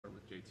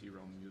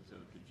Realmuto.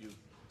 Did you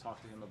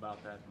talk to him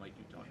about that? Might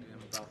you talk to him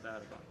about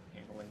that, about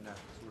handling that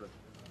sort of?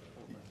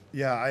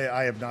 Yeah,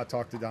 I have not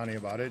talked to Donnie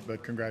about it,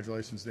 but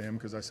congratulations to him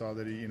because I saw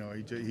that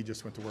he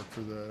just went to work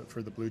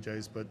for the Blue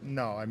Jays. But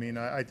no, I mean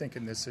I think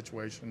in this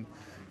situation,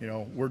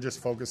 we're just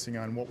focusing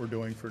on what we're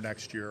doing for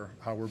next year,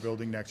 how we're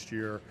building next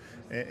year,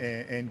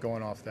 and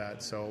going off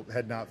that. So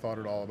had not thought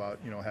at all about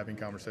having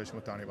conversation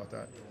with Donnie about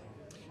that.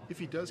 If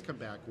he does come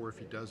back, or if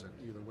he doesn't,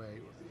 either way,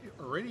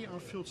 are any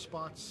outfield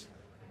spots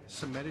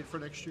cemented for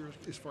next year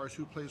as far as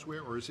who plays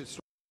where, or is it?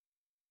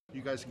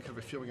 You guys can kind of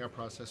a feeling out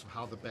process of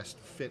how the best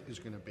fit is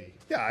going to be.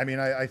 Yeah, I mean,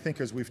 I think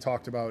as we've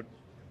talked about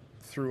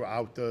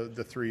throughout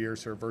the 3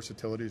 years here,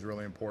 versatility is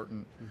really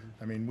important.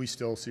 I mean, we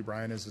still see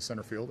Brian as a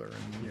center fielder,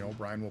 and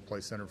Brian will play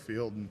center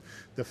field. And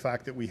the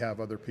fact that we have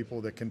other people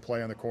that can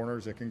play on the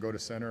corners, that can go to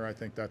center, I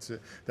think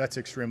that's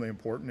extremely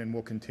important, and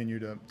we'll continue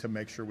to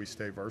make sure we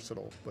stay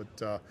versatile.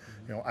 But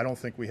I don't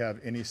think we have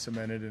any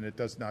cemented, and it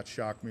does not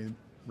shock me,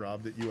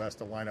 Rob, that you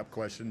asked a lineup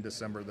question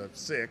December the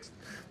 6th,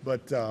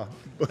 but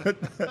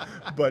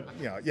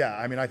yeah,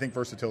 I mean, I think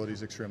versatility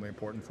is extremely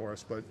important for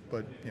us, but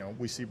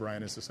we see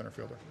Brian as the center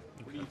fielder.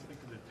 What do you think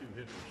of the two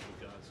hitters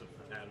you guys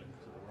have added to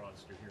the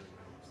roster here?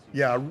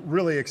 Yeah,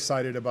 really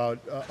excited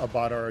about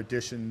our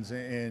additions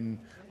and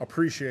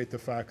appreciate the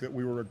fact that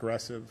we were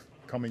aggressive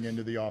coming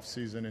into the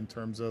offseason in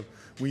terms of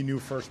we knew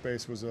first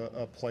base was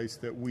a place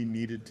that we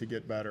needed to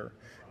get better,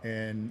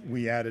 and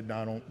we added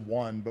not only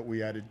one, but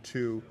we added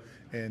two.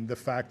 And the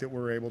fact that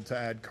we're able to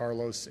add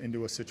Carlos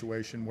into a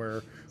situation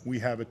where we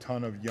have a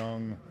ton of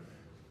young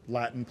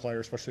Latin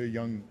players, especially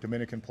young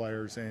Dominican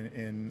players,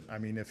 and I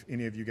mean, if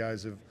any of you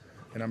guys have,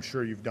 and I'm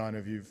sure you've done,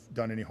 if you've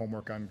done any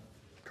homework on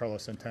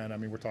Carlos Santana, I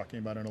mean, we're talking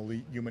about an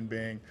elite human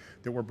being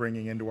that we're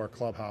bringing into our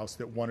clubhouse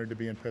that wanted to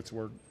be in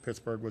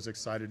Pittsburgh, was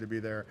excited to be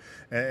there,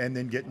 and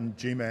then getting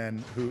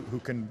G-Man who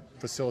can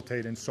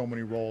facilitate in so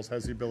many roles,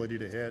 has the ability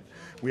to hit.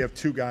 We have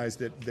two guys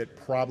that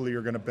probably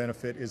are going to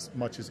benefit as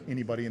much as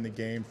anybody in the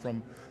game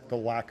from the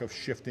lack of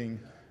shifting.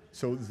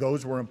 So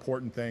those were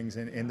important things,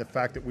 and the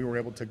fact that we were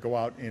able to go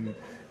out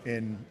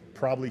and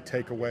probably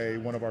take away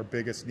one of our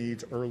biggest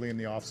needs early in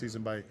the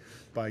offseason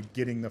by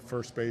getting the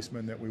first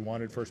baseman that we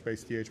wanted, first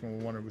base DH when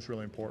we wanted, was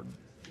really important.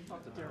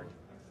 Talk to Derek.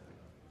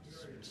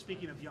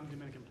 Speaking of young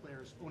Dominican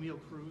players, O'Neill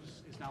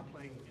Cruz is now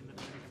playing in the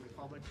Dominican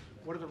Republic.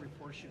 What are the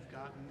reports you've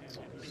gotten, and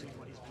have you seen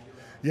what he's been doing?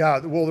 Yeah,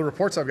 well, the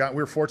reports I've gotten,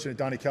 we were fortunate.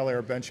 Donnie Kelly,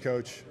 our bench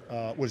coach,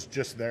 was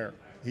just there.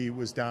 He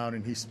was down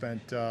and he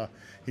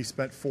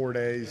spent 4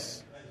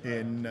 days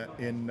in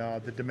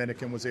the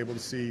Dominican, was able to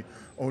see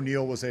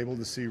O'Neill, was able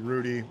to see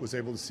Rudy, was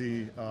able to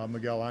see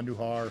Miguel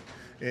Andujar,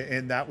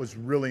 and that was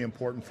really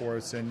important for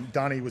us. And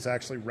Donnie was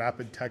actually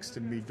rapid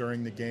texting me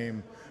during the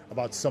game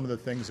about some of the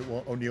things that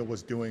O'Neill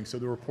was doing. So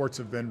the reports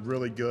have been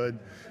really good.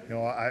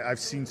 I've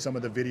seen some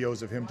of the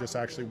videos of him just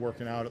actually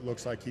working out. It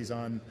looks like he's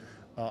on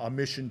a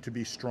mission to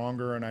be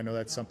stronger, and I know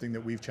that's something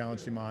that we've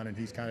challenged him on, and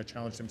he's kind of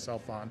challenged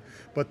himself on.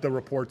 But the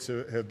reports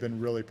have been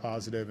really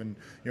positive, and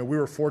we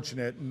were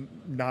fortunate.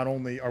 Not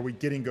only are we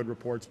getting good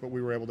reports, but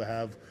we were able to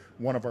have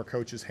one of our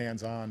coaches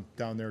hands-on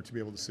down there to be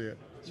able to see it.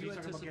 So you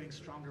talk about getting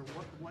stronger.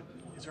 What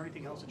is there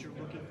anything else that you're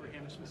looking for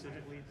him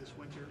specifically this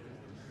winter?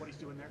 What he's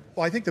doing there?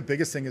 Well, I think the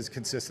biggest thing is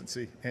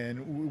consistency,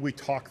 and we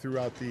talk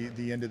throughout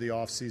the end of the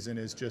offseason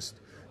is just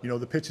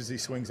the pitches he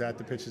swings at,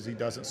 the pitches he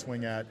doesn't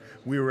swing at.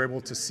 We were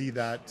able to see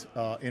that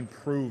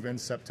improve in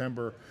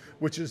September,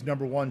 which is,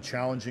 number one,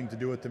 challenging to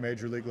do at the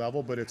major league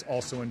level, but it's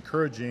also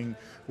encouraging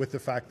with the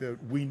fact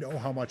that we know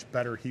how much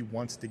better he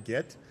wants to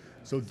get.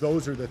 So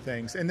those are the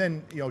things. And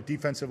then,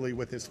 defensively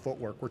with his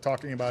footwork, we're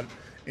talking about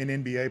an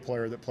NBA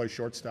player that plays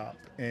shortstop.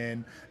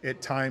 And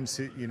at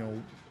times,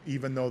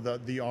 even though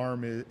the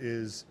arm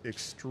is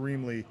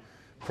extremely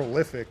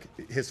prolific,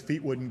 his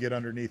feet wouldn't get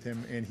underneath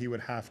him, and he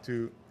would have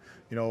to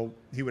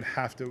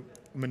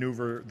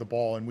maneuver the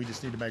ball, and we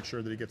just need to make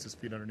sure that he gets his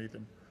feet underneath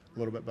him a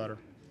little bit better.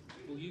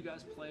 Will you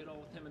guys play it all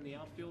with him in the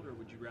outfield, or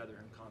would you rather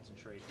him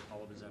concentrate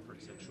all of his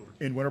efforts at short?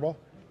 In winter ball?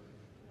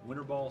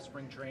 Winter ball,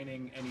 spring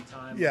training,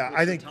 anytime. Yeah,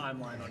 What's I think the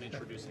timeline on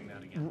introducing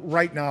that again.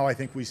 Right now, I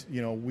think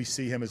we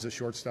see him as a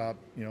shortstop.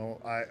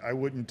 I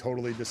wouldn't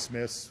totally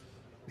dismiss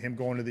him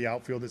going to the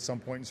outfield at some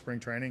point in spring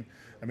training.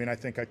 I mean, I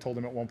think I told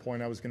him at one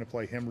point I was going to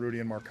play him,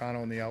 Rudy, and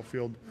Marcano in the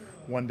outfield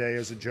one day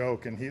as a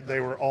joke, and they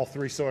were all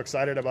three so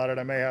excited about it.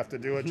 I may have to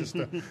do it just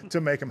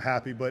to make them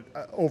happy. But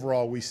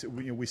overall, we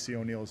see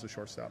O'Neill as a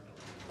shortstop.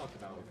 Talked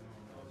about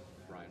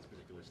Brian's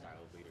particular style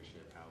of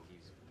leadership, how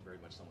he's very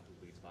much someone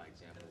who leads by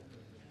example.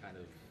 Kind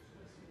of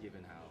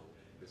given how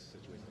this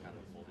situation kind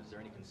of unfolded, is there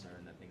any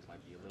concern that things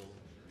might be a little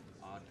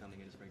odd coming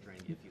into spring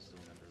training if he's still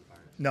a member of the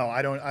Pirates? No,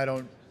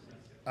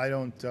 I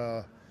don't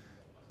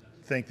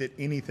think that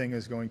anything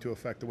is going to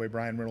affect the way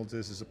Brian Reynolds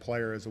is as a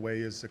player, as the way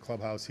he is as a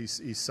clubhouse.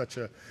 He's such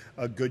a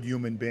good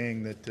human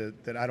being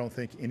that I don't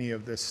think any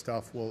of this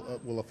stuff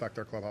will affect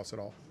our clubhouse at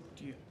all.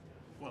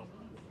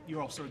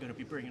 You're also going to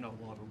be bringing up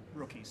a lot of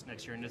rookies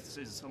next year, and this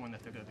is someone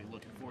that they're going to be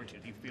looking forward to.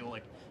 Do you feel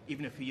like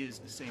even if he is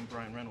the same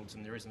Brian Reynolds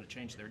and there isn't a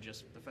change there,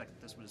 just the fact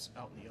that this was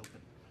out in the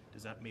open,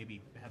 does that maybe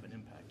have an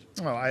impact?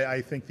 Well,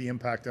 I think the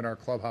impact in our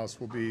clubhouse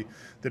will be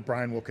that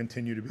Brian will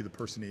continue to be the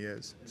person he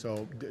is.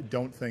 So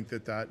don't think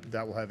that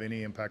will have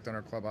any impact on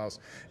our clubhouse.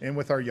 And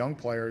with our young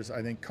players,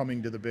 I think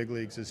coming to the big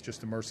leagues is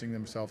just immersing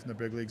themselves in the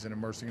big leagues and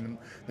immersing them.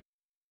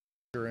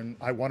 And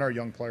I want our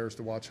young players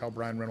to watch how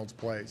Brian Reynolds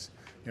plays.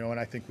 And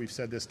I think we've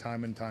said this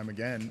time and time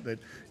again, that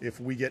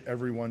if we get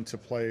everyone to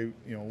play,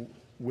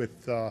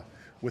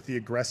 with the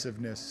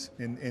aggressiveness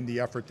and the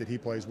effort that he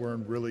plays, we're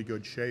in really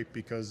good shape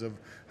because of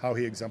how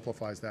he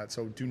exemplifies that.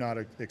 So do not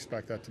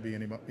expect that to be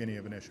any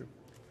of an issue.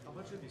 How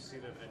much have you seen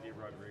of Andy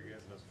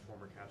Rodriguez as a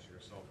former catcher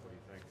yourself? What do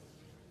you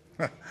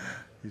think?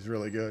 He's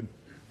really good.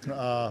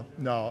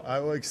 No,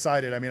 I'm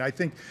excited. I mean, I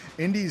think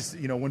Indy's,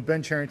 when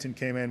Ben Cherington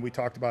came in, we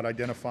talked about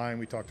identifying,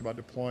 we talked about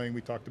deploying,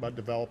 we talked about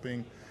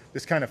developing.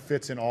 This kind of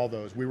fits in all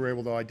those. We were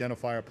able to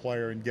identify a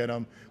player and get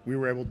him. We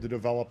were able to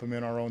develop him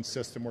in our own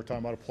system. We're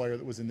talking about a player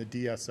that was in the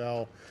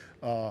DSL,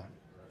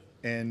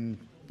 and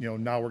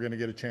now we're going to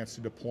get a chance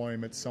to deploy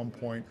him at some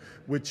point,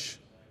 which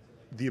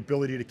the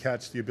ability to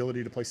catch, the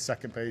ability to play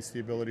second base, the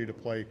ability to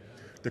play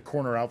the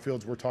corner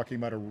outfields, we're talking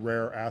about a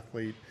rare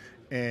athlete.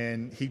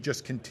 And he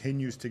just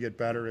continues to get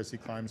better as he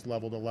climbs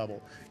level to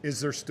level.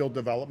 Is there still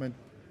development?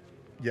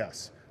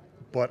 Yes.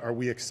 But are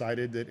we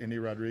excited that Andy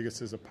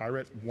Rodriguez is a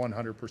Pirate?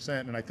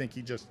 100%. And I think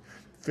he just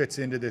fits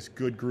into this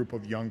good group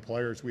of young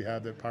players we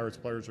have that Pirates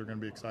players are going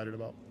to be excited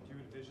about. Do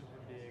you envision him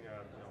being a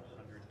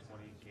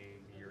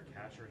 120-game-a-year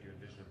catcher, or do you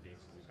envision him being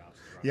something else?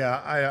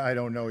 Yeah, I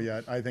don't know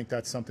yet. I think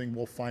that's something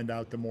we'll find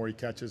out the more he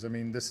catches. I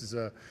mean, this is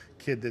a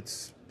kid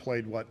that's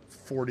played,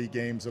 40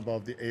 games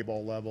above the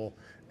A-ball level.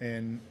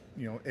 And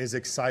as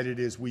excited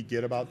as we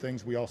get about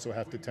things, we also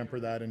have to temper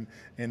that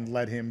and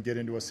let him get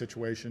into a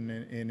situation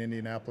in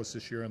Indianapolis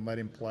this year and let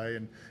him play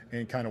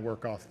and kind of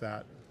work off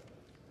that.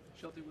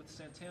 Shelty, with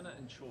Santana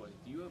and Choi,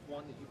 do you have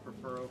one that you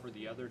prefer over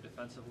the other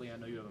defensively? I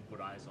know you haven't put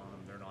eyes on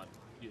them;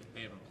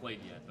 they haven't played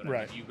yet. But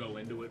right. Do you go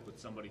into it with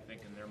somebody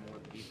thinking they're more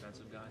the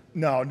defensive guy?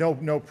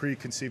 No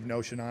preconceived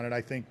notion on it.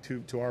 I think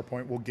to our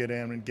point, we'll get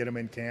in and get him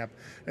in camp.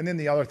 And then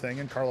the other thing,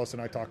 and Carlos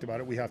and I talked about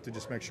it, we have to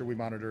just make sure we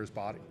monitor his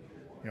body.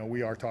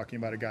 We are talking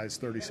about a guy that's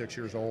 36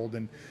 years old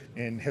and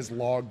has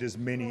logged as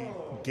many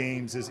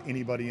games as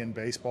anybody in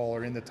baseball,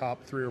 or in the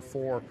top 3 or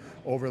 4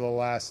 over the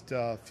last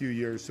few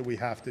years. So we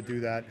have to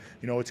do that.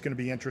 It's going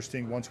to be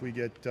interesting once we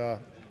get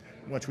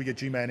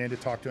G-Man in to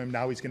talk to him.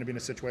 Now he's going to be in a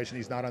situation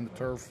he's not on the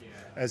turf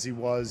as he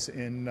was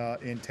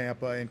in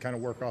Tampa, and kind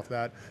of work off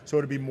that. So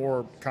it'll be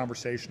more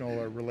conversational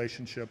or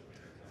relationship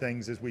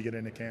things as we get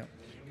into camp.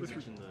 You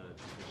mentioned the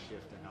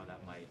shift and how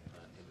that might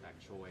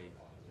impact Choi.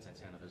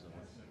 Santana, there's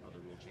other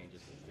rule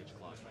changes to the pitch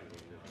clock.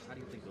 How do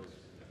you think those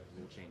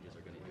rule changes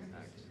are going to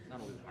impact not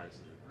only the Pirates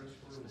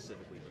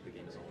specifically, but the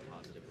game as a whole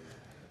positively?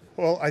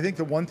 Well, I think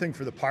the one thing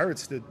for the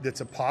Pirates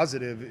that's a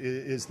positive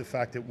is the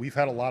fact that we've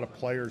had a lot of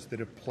players that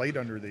have played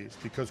under these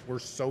because we're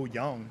so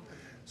young.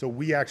 So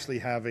we actually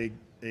have a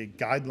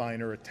guideline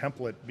or a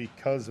template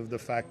because of the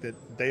fact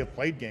that they have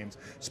played games,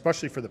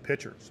 especially for the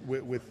pitchers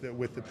with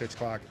the pitch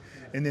clock.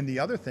 And then the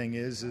other thing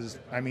is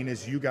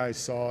as you guys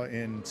saw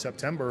in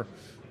September,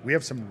 we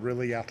have some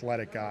really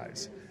athletic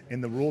guys.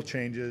 And the rule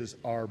changes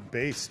are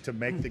based to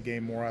make the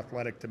game more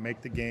athletic, to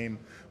make the game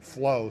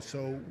flow.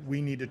 So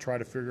we need to try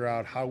to figure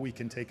out how we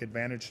can take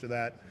advantage to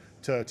that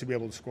to be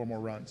able to score more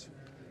runs.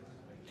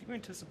 Do you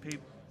anticipate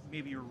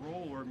maybe your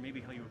role or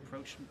maybe how you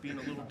approach being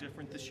a little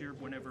different this year?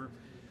 Whenever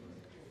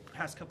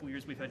past couple of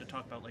years we've had to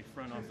talk about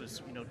front office,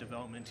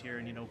 development here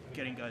and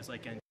getting guys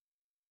like in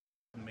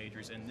the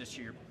majors, and this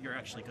year you're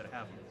actually going to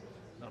have them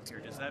up here.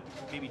 Does that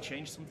maybe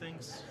change some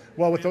things?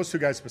 Well, with those two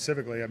guys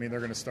specifically, I mean, they're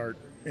going to start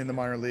in the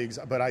minor leagues,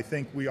 but I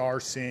think we're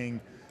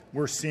seeing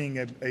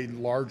a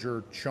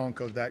larger chunk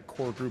of that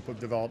core group of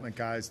development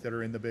guys that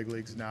are in the big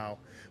leagues now,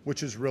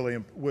 which is really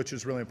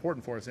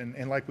important for us.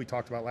 And like we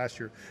talked about last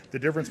year, the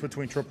difference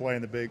between AAA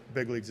and the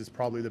big leagues is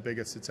probably the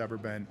biggest it's ever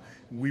been.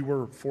 We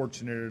were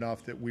fortunate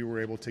enough that we were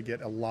able to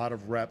get a lot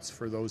of reps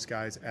for those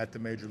guys at the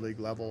major league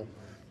level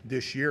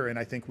this year, and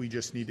I think we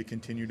just need to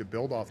continue to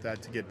build off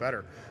that to get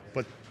better.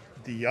 But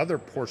the other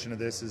portion of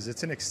this is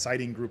it's an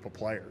exciting group of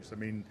players. I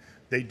mean,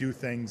 they do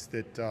things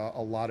that a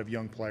lot of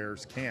young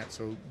players can't.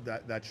 So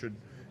that should,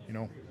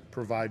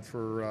 provide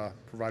for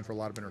a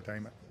lot of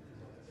entertainment.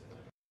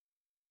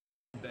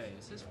 Bay,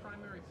 is his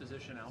primary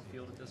position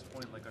outfield at this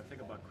point? Like I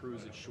think about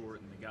Cruz at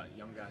short and the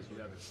young guys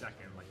you have at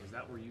second. Like is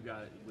that where you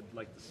guys would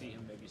like to see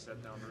him maybe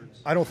set down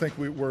roots? I don't think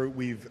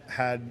we've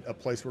had a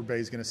place where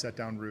Bay's going to set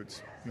down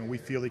roots. We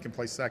feel he can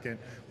play second.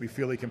 We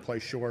feel he can play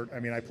short. I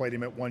mean, I played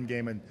him at one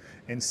game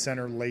in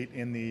center late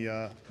in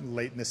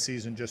the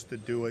season just to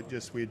do it.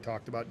 Just we had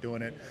talked about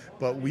doing it,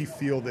 but we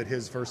feel that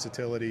his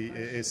versatility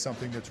is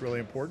something that's really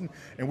important,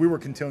 and we will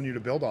continue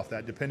to build off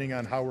that depending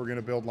on how we're going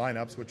to build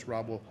lineups, which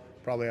Rob will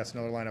probably ask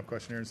another lineup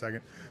question here in a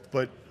second.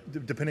 But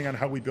depending on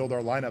how we build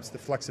our lineups, the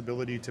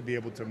flexibility to be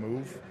able to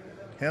move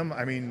him.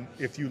 I mean,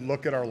 if you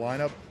look at our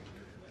lineup,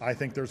 I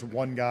think there's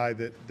one guy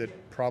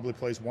that probably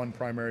plays one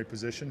primary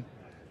position,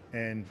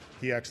 and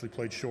he actually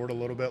played short a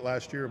little bit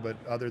last year. But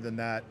other than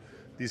that,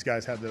 these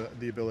guys have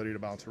the ability to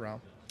bounce around.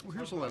 Well,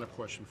 here's a lineup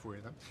question for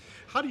you then.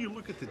 How do you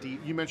look at the D?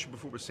 You mentioned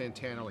before with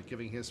Santana, like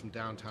giving him some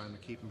downtime to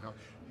keep him healthy.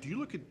 Do you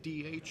look at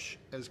DH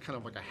as kind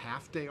of like a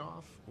half day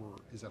off, or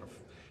is that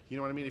you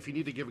know what I mean? If you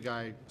need to give a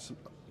guy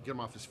get him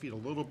off his feet a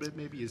little bit,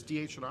 maybe is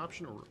DH an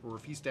option, or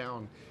if he's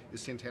down, is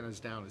Santana's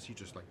down? Is he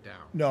just like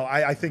down? No,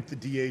 I think the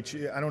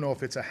DH, I don't know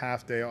if it's a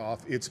half day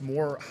off. It's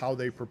more how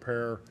they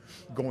prepare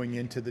going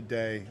into the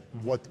day,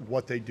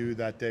 what they do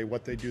that day,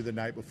 what they do the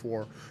night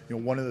before. You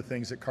know, one of the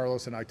things that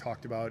Carlos and I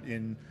talked about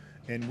and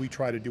we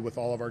try to do with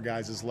all of our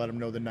guys is let them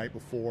know the night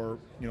before,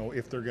 you know,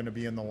 if they're going to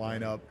be in the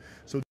lineup.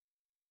 So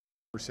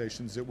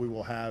conversations that we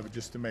will have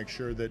just to make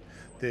sure that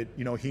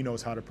you know, he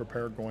knows how to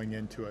prepare going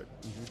into it.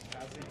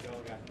 As a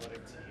young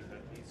athletic team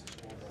that needs to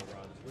score more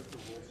runs, with the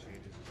rules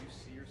changes, do you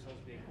see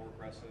yourselves being more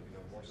aggressive, you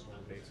know, more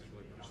stolen bases,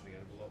 really pushing the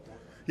envelope more?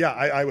 Yeah,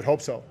 I would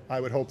hope so.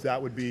 I would hope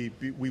that would be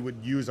we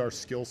would use our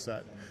skill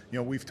set. You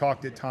know, we've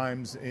talked at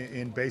times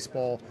in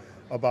baseball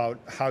about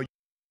how you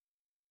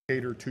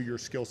cater to your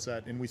skill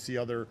set, and we see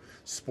other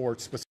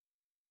sports specifically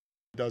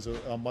does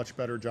a much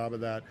better job of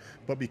that.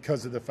 But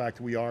because of the fact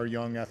we are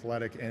young,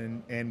 athletic,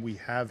 and we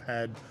have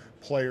had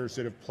players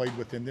that have played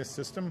within this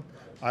system,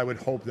 I would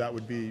hope that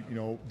would be, you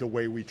know, the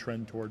way we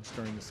trend towards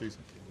during the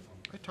season.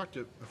 I talked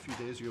a few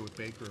days ago with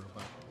Baker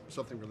about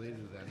something related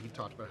to that. He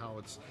talked about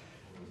how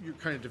you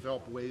kind of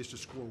develop ways to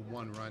score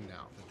one run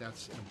now.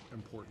 That's an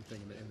important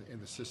thing in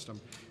the system.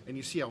 And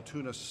you see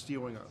Altoona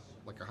stealing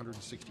like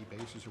 160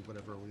 bases or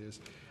whatever it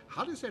is.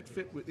 How does that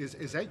fit?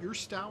 Is that your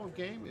style of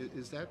game?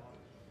 Is that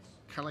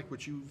kind of like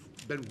what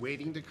you've been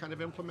waiting to kind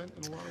of implement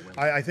in a lot of ways?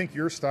 I think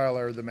your style,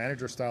 or the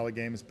manager style of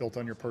game, is built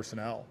on your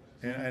personnel.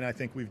 And I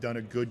think we've done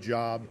a good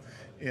job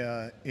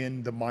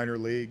in the minor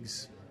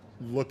leagues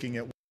looking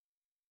at,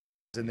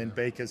 and then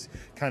Bake has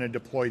kind of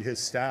deployed his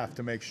staff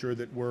to make sure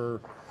that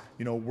we're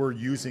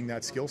using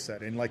that skill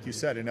set. And like you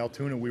said, in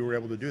Altoona, we were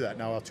able to do that.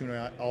 Now,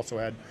 Altoona also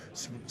had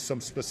some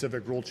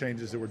specific rule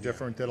changes that were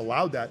different that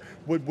allowed that,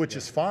 which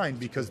is fine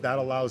because that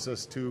allows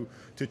us to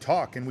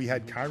talk. And we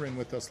had Kyron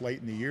with us late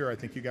in the year. I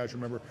think you guys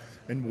remember.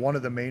 And one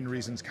of the main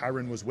reasons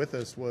Kyron was with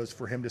us was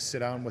for him to sit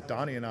down with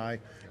Donnie and I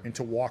and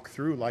to walk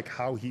through like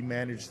how he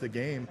managed the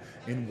game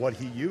and what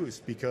he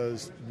used,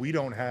 because we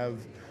don't have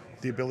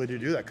the ability to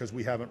do that because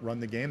we haven't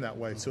run the game that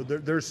way. So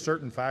there's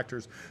certain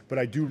factors, but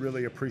I do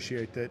really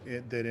appreciate that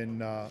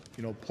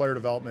in player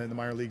development in the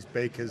minor leagues,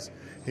 Bake has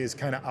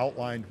kind of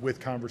outlined with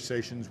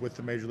conversations with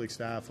the major league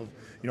staff of,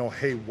 you know,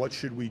 hey, what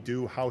should we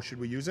do? How should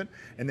we use it?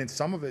 And then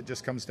some of it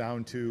just comes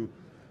down to,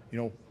 you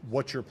know,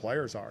 what your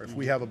players are. If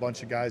we have a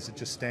bunch of guys that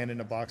just stand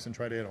in a box and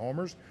try to hit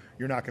homers,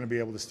 you're not going to be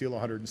able to steal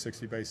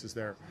 160 bases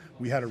there.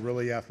 We had a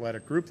really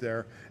athletic group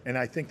there, and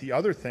I think the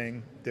other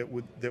thing that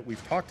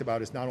we've talked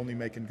about is not only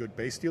making good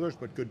base stealers,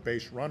 but good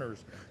base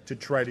runners to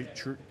try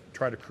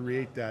to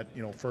create that,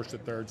 you know, first to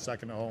third,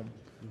 second to home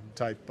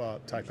type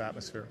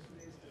atmosphere.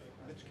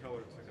 Mitch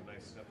Keller took a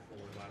nice step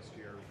forward last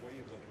year. What are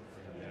you looking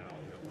for now?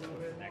 You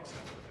know, the next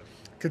step for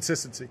him?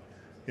 Consistency.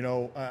 You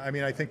know, I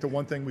mean, I think the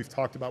one thing we've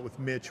talked about with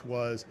Mitch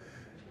was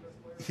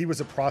he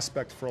was a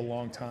prospect for a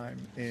long time.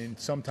 And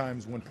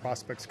sometimes when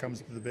prospects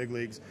comes to the big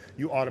leagues,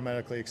 you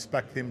automatically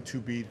expect him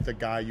to be the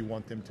guy you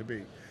want them to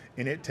be.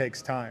 And it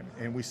takes time.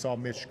 And we saw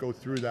Mitch go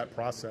through that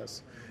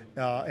process.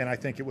 And I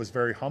think it was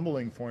very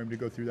humbling for him to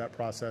go through that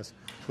process.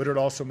 But it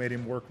also made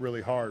him work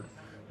really hard.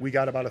 We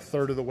got about a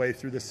third of the way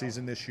through the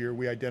season this year.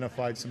 We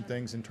identified some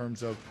things in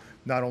terms of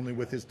not only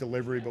with his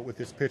delivery, but with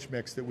his pitch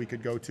mix that we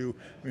could go to.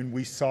 And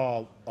we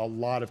saw a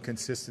lot of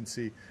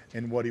consistency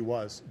in what he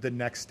was. The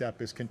next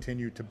step is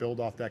continue to build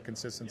off that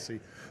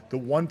consistency. The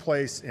one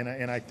place, and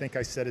I think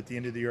I said at the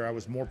end of the year, I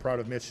was more proud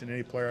of Mitch than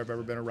any player I've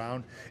ever been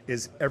around,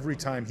 is every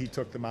time he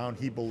took the mound,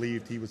 he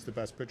believed he was the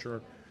best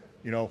pitcher,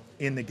 you know,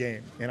 in the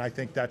game. And I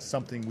think that's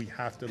something we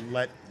have to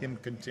let him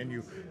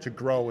continue to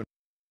grow and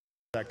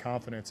that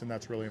confidence, and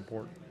that's really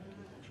important.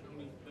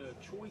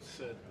 Troy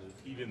said that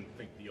he didn't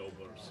think the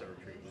elbow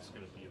surgery was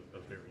going to be a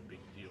very big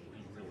deal.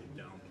 He really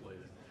downplayed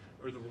it.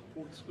 Are the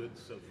reports good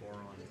so far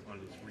on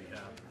his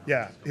rehab?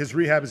 Yeah, his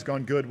rehab has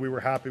gone good. We were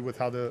happy with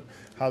how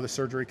the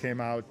surgery came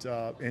out,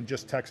 and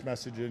just text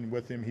messaging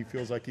with him. He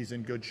feels like he's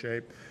in good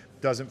shape.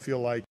 Doesn't feel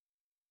like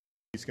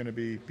he's going to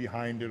be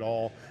behind it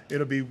all.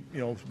 It'll be, you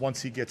know,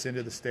 once he gets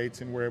into the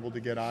States and we're able to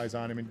get eyes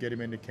on him and get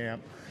him into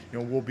camp, you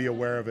know, we'll be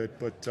aware of it.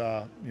 But,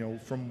 you know,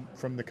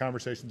 from the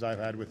conversations I've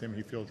had with him,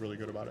 he feels really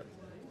good about it.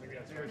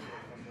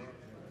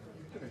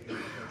 You've been a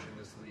head coach in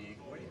this league.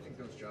 Why do you think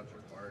those jobs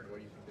are hard? Why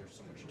do you think there's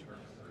so much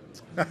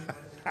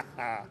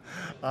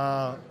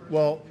turnover?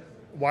 Well,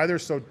 why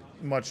there's so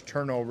much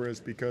turnover is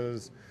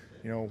because,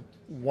 you know,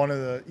 one of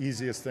the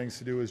easiest things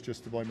to do is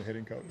just to blame the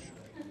hitting coach.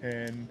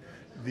 And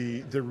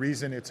the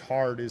reason it's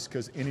hard is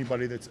because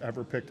anybody that's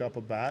ever picked up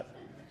a bat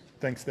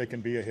thinks they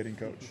can be a hitting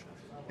coach.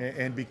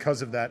 And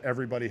because of that,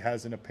 everybody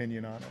has an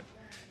opinion on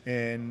it.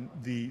 And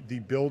the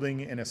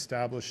building and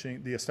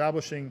establishing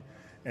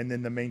and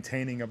then the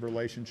maintaining of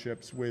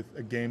relationships with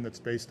a game that's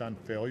based on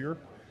failure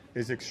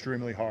is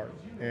extremely hard.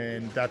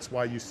 And that's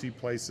why you see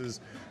places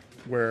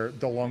where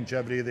the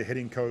longevity of the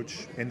hitting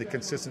coach and the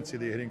consistency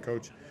of the hitting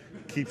coach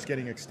keeps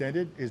getting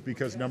extended is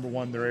because, number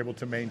one, they're able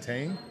to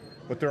maintain,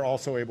 but they're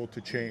also able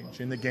to change.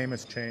 And the game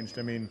has changed.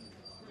 I mean,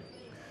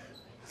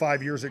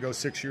 5 years ago,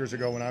 6 years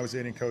ago, when I was a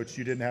hitting coach,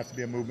 you didn't have to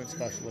be a movement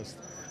specialist.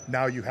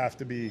 Now you have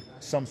to be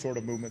some sort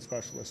of movement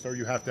specialist, or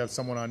you have to have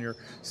someone on your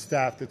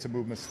staff that's a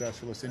movement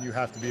specialist, and you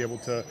have to be able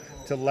to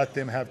let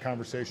them have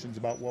conversations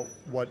about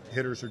what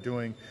hitters are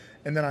doing.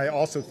 And then I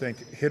also think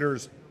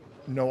hitters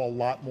know a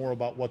lot more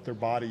about what their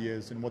body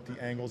is and what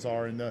the angles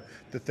are and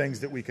the things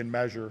that we can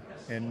measure.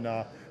 And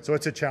so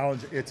it's a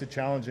challenge. It's a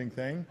challenging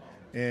thing.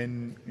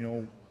 And, you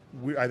know,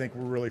 I think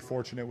we're really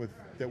fortunate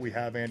that we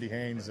have Andy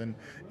Haynes, and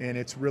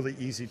it's really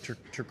easy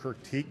to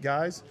critique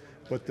guys,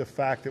 but the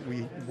fact that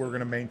we're going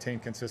to maintain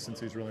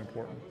consistency is really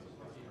important.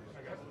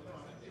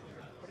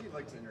 How do you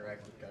like to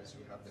interact with guys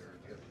who have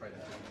their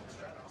private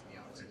strategies in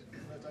the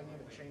offseason? Has that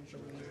dynamic changed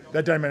over the years?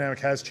 That dynamic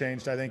has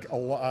changed. I think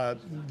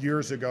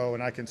years ago,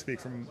 and I can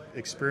speak from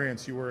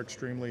experience, you were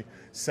extremely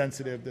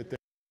sensitive that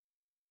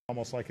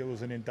almost like it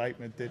was an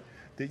indictment that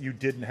you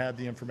didn't have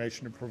the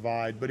information to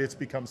provide, but it's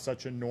become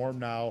such a norm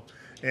now,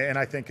 and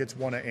I think it's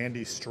one of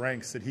Andy's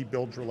strengths that he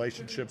builds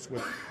relationships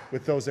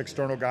with those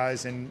external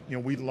guys, and you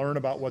know, we learn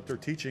about what they're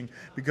teaching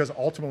because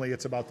ultimately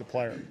it's about the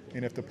player,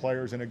 and if the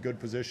player's in a good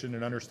position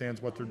and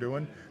understands what they're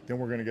doing, then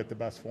we're going to get the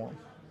best for them.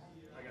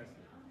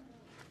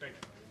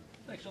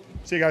 Thanks.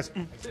 See you guys.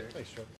 Thanks, Joe.